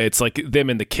 Right. It's like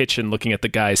them in the kitchen looking at the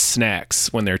guy's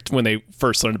snacks when they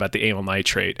first learned about the amyl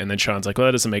nitrate, and then Sean's like, well,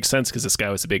 that doesn't make sense because this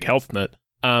guy was a big health nut.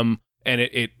 And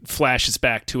it flashes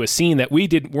back to a scene that we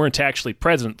weren't actually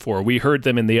present for. We heard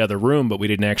them in the other room, but we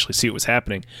didn't actually see what was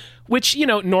happening. Which,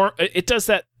 it does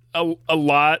that a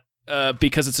lot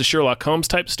because it's a Sherlock Holmes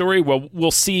type story. Well,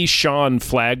 we'll see Sean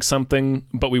flag something,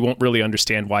 but we won't really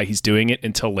understand why he's doing it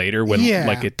until later when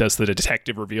it does, the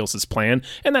detective reveals his plan,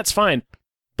 and that's fine.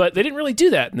 But they didn't really do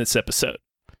that in this episode.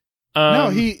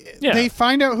 They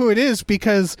find out who it is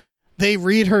because they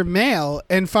read her mail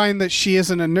and find that she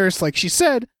isn't a nurse like she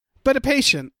said, but a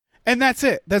patient. And that's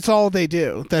it. That's all they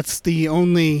do. That's the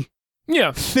only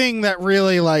thing that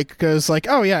really like goes like,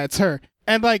 oh yeah, it's her.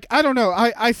 And like, I don't know.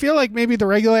 I feel like maybe the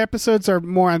regular episodes are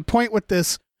more on point with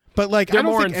this, but like they're I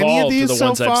don't more think involved any of these the so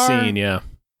ones far, I've seen,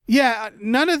 Yeah,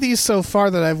 none of these so far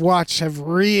that I've watched have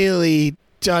really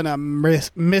done a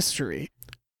mystery.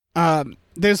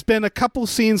 There's been a couple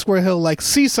scenes where he'll like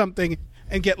see something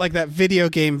and get like that video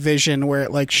game vision where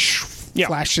it like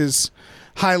flashes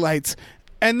highlights.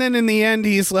 And then in the end,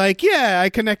 he's like, yeah, I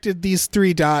connected these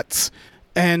 3 dots.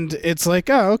 And it's like,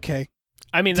 oh, okay.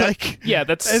 I mean, that's...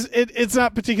 It's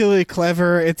not particularly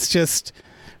clever. It's just,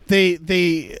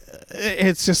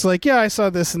 it's just like, yeah, I saw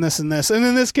this and this and this. And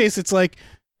in this case, it's like,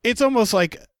 it's almost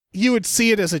like you would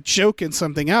see it as a joke in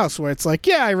something else where it's like,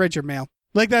 yeah, I read your mail.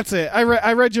 Like, that's it.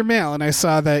 I read your mail and I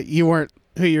saw that you weren't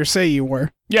who you say you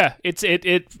were. Yeah,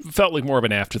 it felt like more of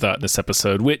an afterthought in this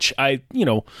episode, which I,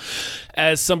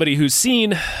 as somebody who's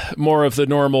seen more of the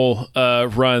normal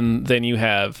run than you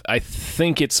have, I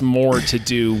think it's more to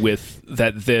do with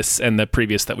that this and the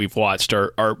previous that we've watched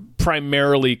are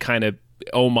primarily kind of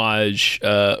homage,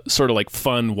 sort of like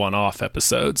fun one-off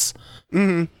episodes,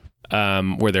 where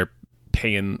they're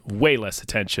paying way less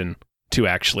attention to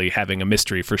actually having a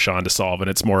mystery for Sean to solve, and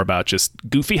it's more about just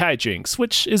goofy hijinks,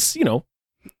 which is,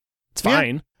 it's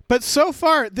fine. Yeah, but so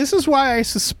far, this is why I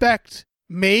suspect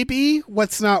maybe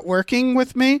what's not working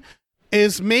with me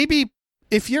is maybe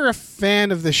if you're a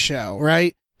fan of the show,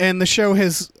 right? And the show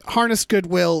has harnessed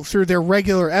goodwill through their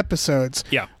regular episodes.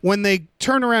 Yeah. When they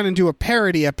turn around and do a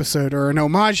parody episode or an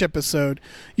homage episode,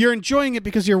 you're enjoying it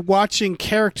because you're watching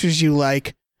characters you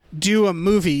like do a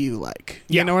movie you like.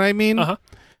 You know what I mean? Uh-huh.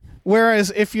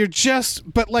 Whereas if you're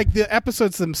but like the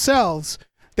episodes themselves,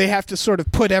 they have to sort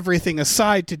of put everything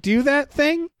aside to do that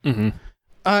thing. Mm-hmm.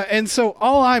 And so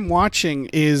all I'm watching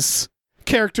is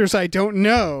characters I don't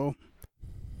know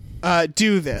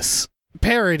do this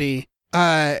parody.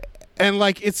 And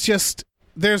like it's just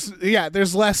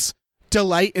there's less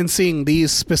delight in seeing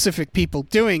these specific people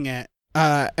doing it.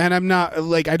 And I'm not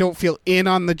like I don't feel in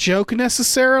on the joke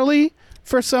necessarily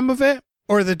for some of it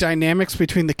or the dynamics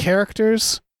between the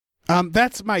characters.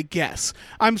 That's my guess.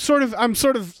 I'm sort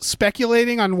of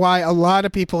speculating on why a lot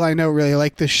of people I know really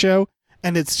like this show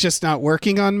and it's just not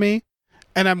working on me.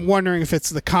 And I'm wondering if it's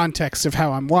the context of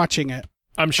how I'm watching it.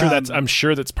 I'm sure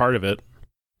that's part of it.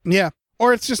 Yeah.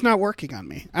 Or it's just not working on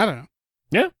me. I don't know.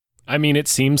 Yeah. I mean, it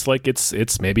seems like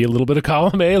it's maybe a little bit of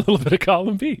column A, a little bit of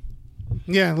column B.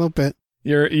 Yeah, a little bit.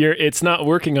 It's not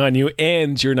working on you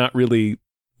and you're not really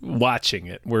watching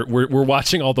it. We're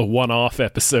watching all the one-off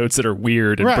episodes that are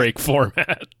weird and break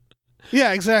format.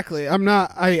 Yeah, exactly. I'm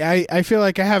not I feel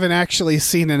like I haven't actually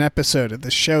seen an episode of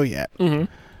the show yet.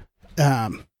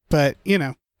 Mm-hmm. But you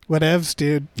know, whatevs,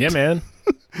 dude. Yeah, man.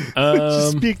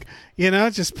 Just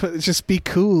be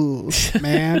cool,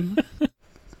 man.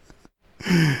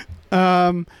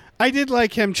 I did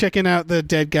like him checking out the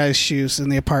dead guy's shoes in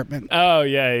the apartment. Oh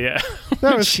yeah.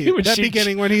 That was cute. That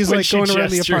beginning when he's like going around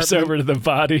the apartment over to the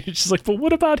body. She's like, "Well,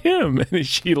 what about him?" And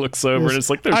she looks over and it's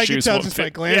like their shoes I won't could tell just fit. by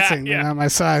glancing at my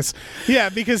size. Yeah,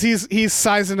 because he's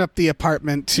sizing up the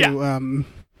apartment to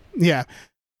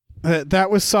that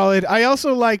was solid. I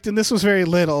also liked, and this was very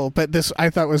little, but this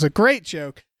I thought was a great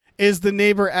joke, is the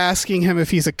neighbor asking him if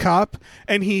he's a cop,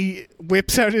 and he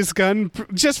whips out his gun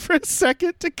just for a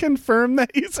second to confirm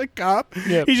that he's a cop.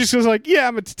 Yep. He just goes like, "Yeah,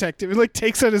 I'm a detective." He like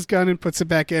takes out his gun and puts it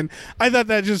back in. I thought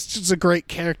that just a great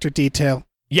character detail.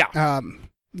 Yeah. A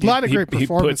lot of great performances.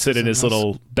 He puts it in his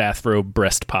little bathrobe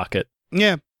breast pocket.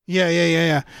 Yeah.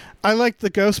 I liked the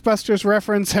Ghostbusters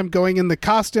reference, him going in the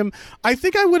costume. I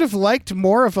think I would have liked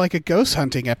more of like a ghost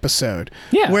hunting episode.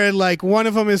 Yeah. Where like one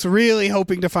of them is really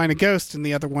hoping to find a ghost and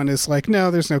the other one is like,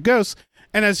 no, there's no ghosts.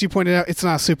 And as you pointed out, it's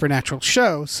not a supernatural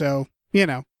show. So, you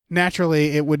know,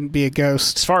 naturally it wouldn't be a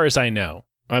ghost. As far as I know,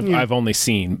 I've only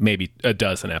seen maybe a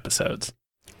dozen episodes.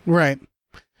 Right.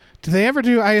 Did they ever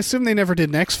do, I assume they never did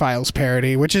an X-Files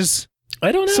parody, which is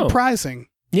I don't know. Surprising.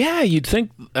 Yeah, you'd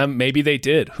think maybe they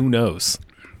did. Who knows?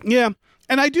 Yeah.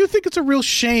 And I do think it's a real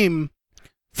shame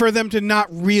for them to not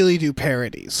really do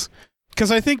parodies.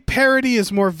 Because I think parody is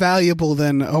more valuable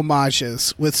than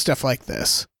homages with stuff like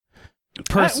this.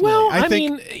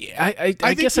 Personally.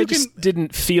 I guess I just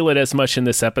didn't feel it as much in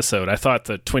this episode. I thought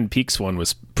the Twin Peaks one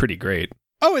was pretty great.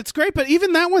 Oh, it's great, but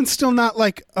even that one's still not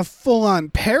like a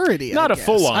full-on parody. Not a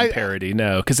full-on parody,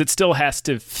 no, because it still has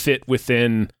to fit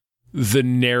within the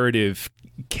narrative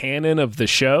canon of the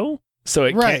show. So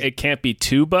it can't be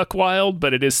too buck wild,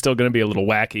 but it is still going to be a little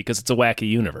wacky because it's a wacky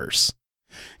universe.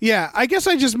 Yeah, I guess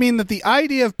I just mean that the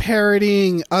idea of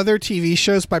parodying other TV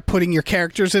shows by putting your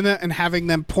characters in it and having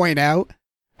them point out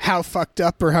how fucked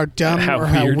up or how dumb or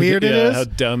how weird it is. How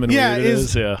dumb and weird it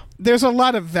is. Yeah. There's a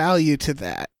lot of value to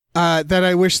that that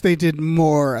I wish they did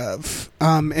more of.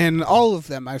 And all of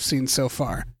them I've seen so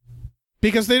far.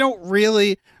 Because they don't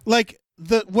really like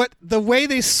the way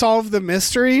they solve the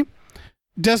mystery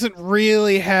doesn't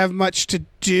really have much to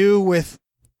do with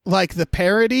like the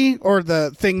parody or the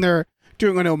thing they're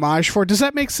doing an homage for. Does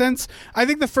that make sense? I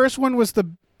think the first one was the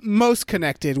most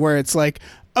connected, where it's like,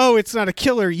 oh, it's not a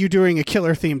killer, you doing a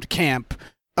killer themed camp.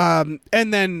 And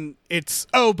then it's,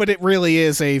 oh, but it really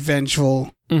is a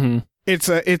vengeful. Mm-hmm.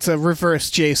 It's a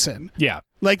reverse Jason. Yeah.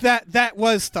 Like that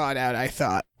was thought out, I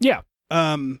thought. Yeah.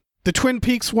 The Twin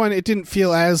Peaks one, it didn't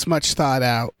feel as much thought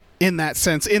out in that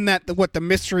sense, in that what the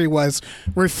mystery was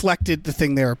reflected the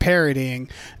thing they were parodying.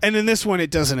 And in this one,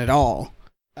 it doesn't at all.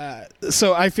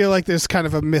 So I feel like there's kind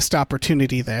of a missed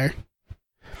opportunity there.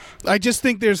 I just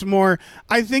think there's more.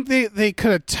 I think they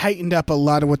could have tightened up a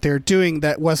lot of what they're doing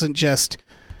that wasn't just,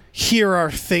 here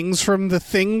are things from the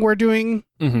thing we're doing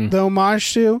the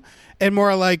homage to, and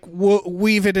more like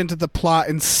weave it into the plot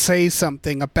and say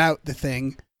something about the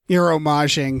thing you're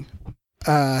homaging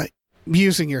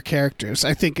using your characters.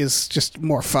 I think is just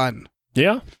more fun.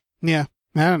 Yeah. I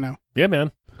don't know. Yeah,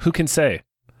 man. Who can say?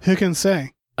 Who can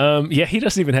say? Yeah, he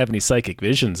doesn't even have any psychic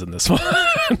visions in this one.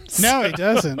 No, he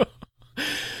doesn't.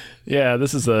 Yeah,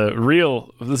 this is a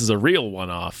real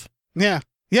one-off. Yeah.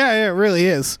 Yeah, it really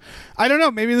is. I don't know.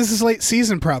 Maybe this is late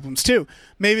season problems too.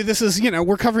 Maybe this is,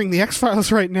 we're covering the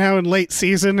X-Files right now in late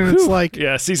season, and it's like,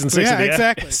 yeah, season 6 yeah, of the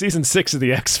exactly. season 6 of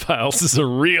the X-Files is a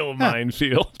real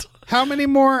minefield. How many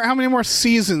more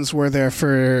seasons were there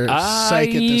for Psych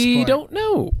at this point? I don't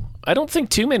know. I don't think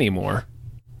too many more.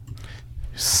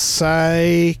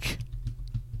 Psych.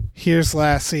 Here's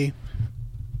Lassie.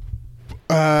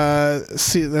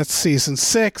 That's season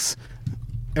 6.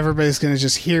 Everybody's gonna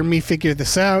just hear me figure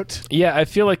this out. Yeah, I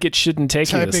feel like it shouldn't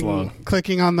take you this long.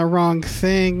 Clicking on the wrong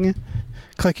thing.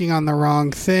 Okay,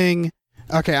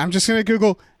 I'm just gonna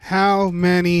Google how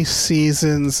many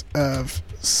seasons of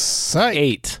Psych.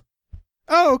 8.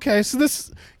 Oh, okay. So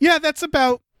that's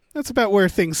about where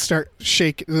things start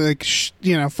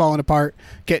falling apart,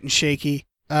 getting shaky.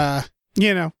 I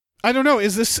don't know.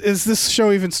 Is this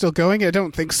show even still going? I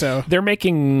don't think so. They're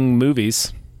making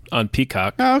movies on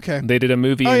Peacock. Oh, okay. They did a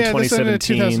movie in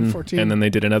 2017, 2014. and then they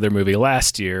did another movie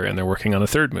last year, and they're working on a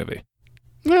third movie.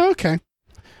 Oh, okay.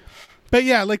 But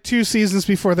yeah, like 2 seasons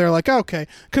before they're like, okay.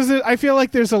 Because I feel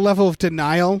like there's a level of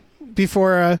denial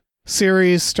before a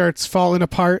series starts falling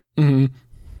apart. Mm-hmm.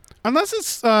 Unless it's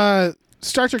Star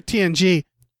Trek TNG.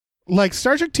 Like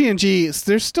Star Trek TNG,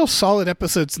 there's still solid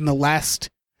episodes in the last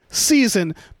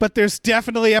season, but there's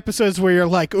definitely episodes where you're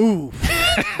like, ooh,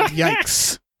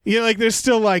 yikes. Like there's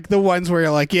still like the ones where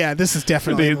you're like, yeah, this is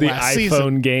definitely the last iPhone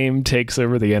season. game takes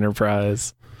over the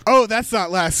Enterprise. Oh, that's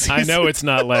not last season. I know it's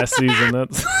not last season.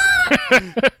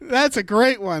 That's a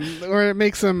great one where it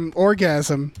makes them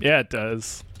orgasm. Yeah, it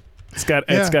does. It's got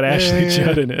Ashley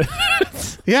Judd in it.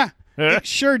 Yeah. It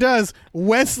sure does.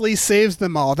 Wesley saves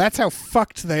them all. That's how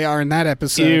fucked they are in that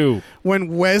episode. Ew.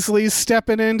 When Wesley's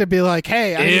stepping in to be like,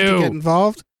 hey, I need to get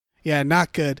involved. Yeah,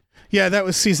 not good. Yeah, that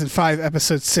was season 5,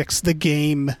 episode 6, The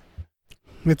Game.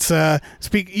 It's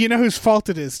you know whose fault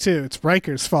it is too. It's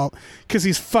Riker's fault because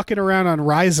he's fucking around on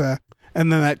Ryza,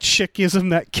 and then that chick gives him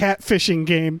that catfishing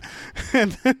game,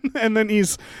 and then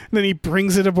he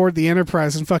brings it aboard the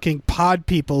Enterprise and fucking pod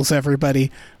peoples everybody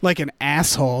like an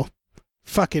asshole.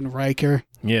 Fucking Riker.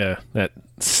 Yeah, that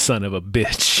son of a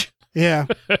bitch. Yeah.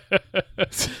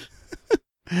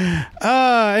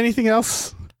 Anything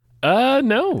else?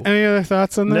 No. Any other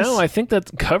thoughts on this? No, I think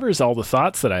that covers all the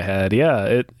thoughts that I had.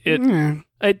 Yeah,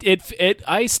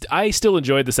 I still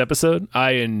enjoyed this episode.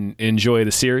 I enjoy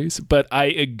the series, but I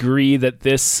agree that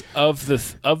this of the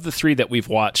 3 that we've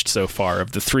watched so far,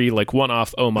 of the 3 like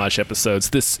one-off homage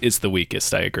episodes, this is the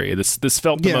weakest. I agree. This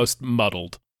felt the most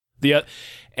muddled.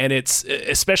 And it's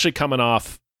especially coming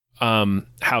off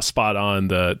how spot on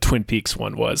the Twin Peaks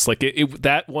one was. Like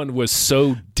that one was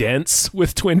so dense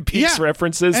with Twin Peaks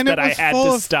references that I had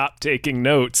to stop taking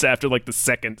notes after like the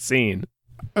second scene.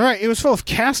 All right, it was full of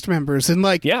cast members, and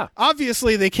like,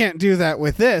 obviously they can't do that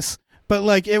with this, but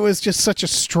like it was just such a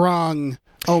strong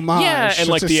homage, and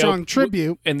like a strong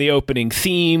tribute. And the opening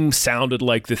theme sounded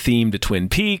like the theme to Twin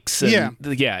Peaks. And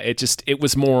it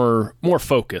was more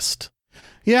focused.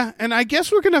 Yeah, and I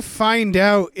guess we're going to find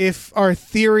out if our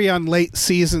theory on late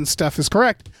season stuff is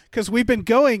correct, because we've been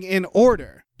going in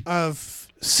order of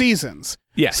seasons.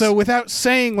 Yes. So without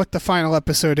saying what the final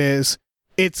episode is,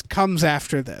 it comes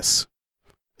after this.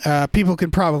 People can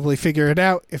probably figure it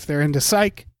out if they're into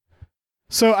Psych.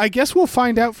 So I guess we'll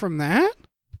find out from that,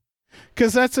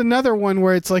 because that's another one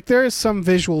where it's like there is some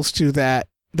visuals to that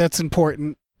that's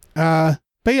important. But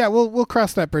yeah, we'll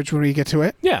cross that bridge when we get to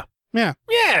it. Yeah. Yeah.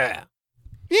 Yeah.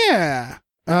 Yeah.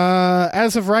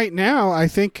 As of right now, I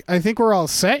think we're all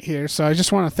set here. So I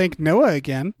just want to thank Noah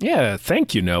again. Yeah,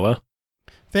 thank you, Noah.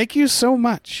 Thank you so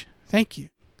much. Thank you.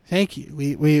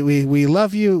 We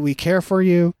love you. We care for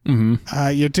you.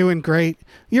 Mm-hmm. You're doing great.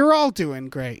 You're all doing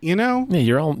great. You know. Yeah,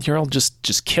 you're all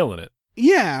just killing it.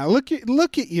 Yeah.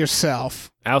 Look at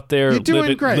yourself out there. You're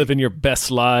doing great. Living your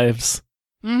best lives.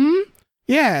 Mm-hmm.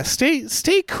 Yeah.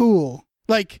 Stay cool.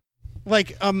 Like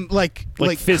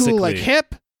physically. Cool, like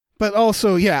hip. But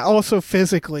also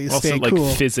physically stay also, cool.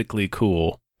 Like physically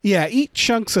cool. Yeah, eat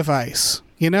chunks of ice.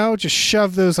 Just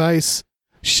shove those ice,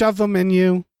 shove them in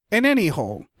you, in any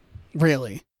hole.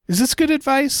 Really. Is this good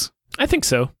advice? I think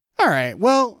so. All right.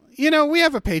 Well, we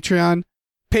have a Patreon.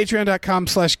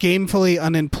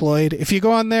 Patreon.com/gamefullyunemployed. If you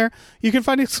go on there, you can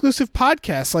find exclusive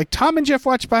podcasts like Tom and Jeff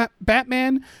Watch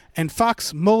Batman and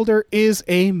Fox Mulder is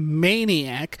a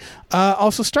Maniac.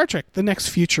 Also Star Trek, The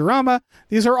Next Futurama.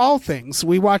 These are all things.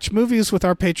 We watch movies with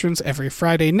our patrons every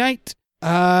Friday night,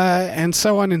 and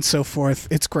so on and so forth.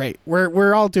 It's great.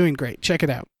 We're all doing great. Check it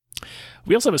out.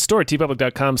 We also have a store,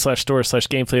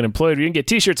 tpublic.com/store/gamefullyunemployed, where you can get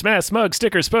t-shirts, masks, mugs,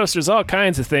 stickers, posters, all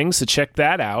kinds of things. So check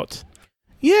that out.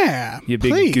 Yeah, You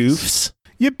big please. goofs.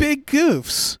 You big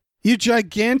goofs. You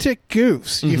gigantic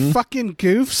goofs. You fucking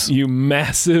goofs. You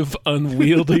massive,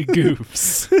 unwieldy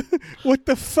goofs. What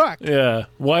the fuck? Yeah.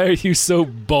 Why are you so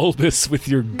bulbous with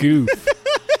your goof?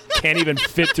 Can't even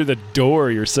fit through the door.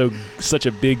 You're such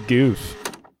a big goof.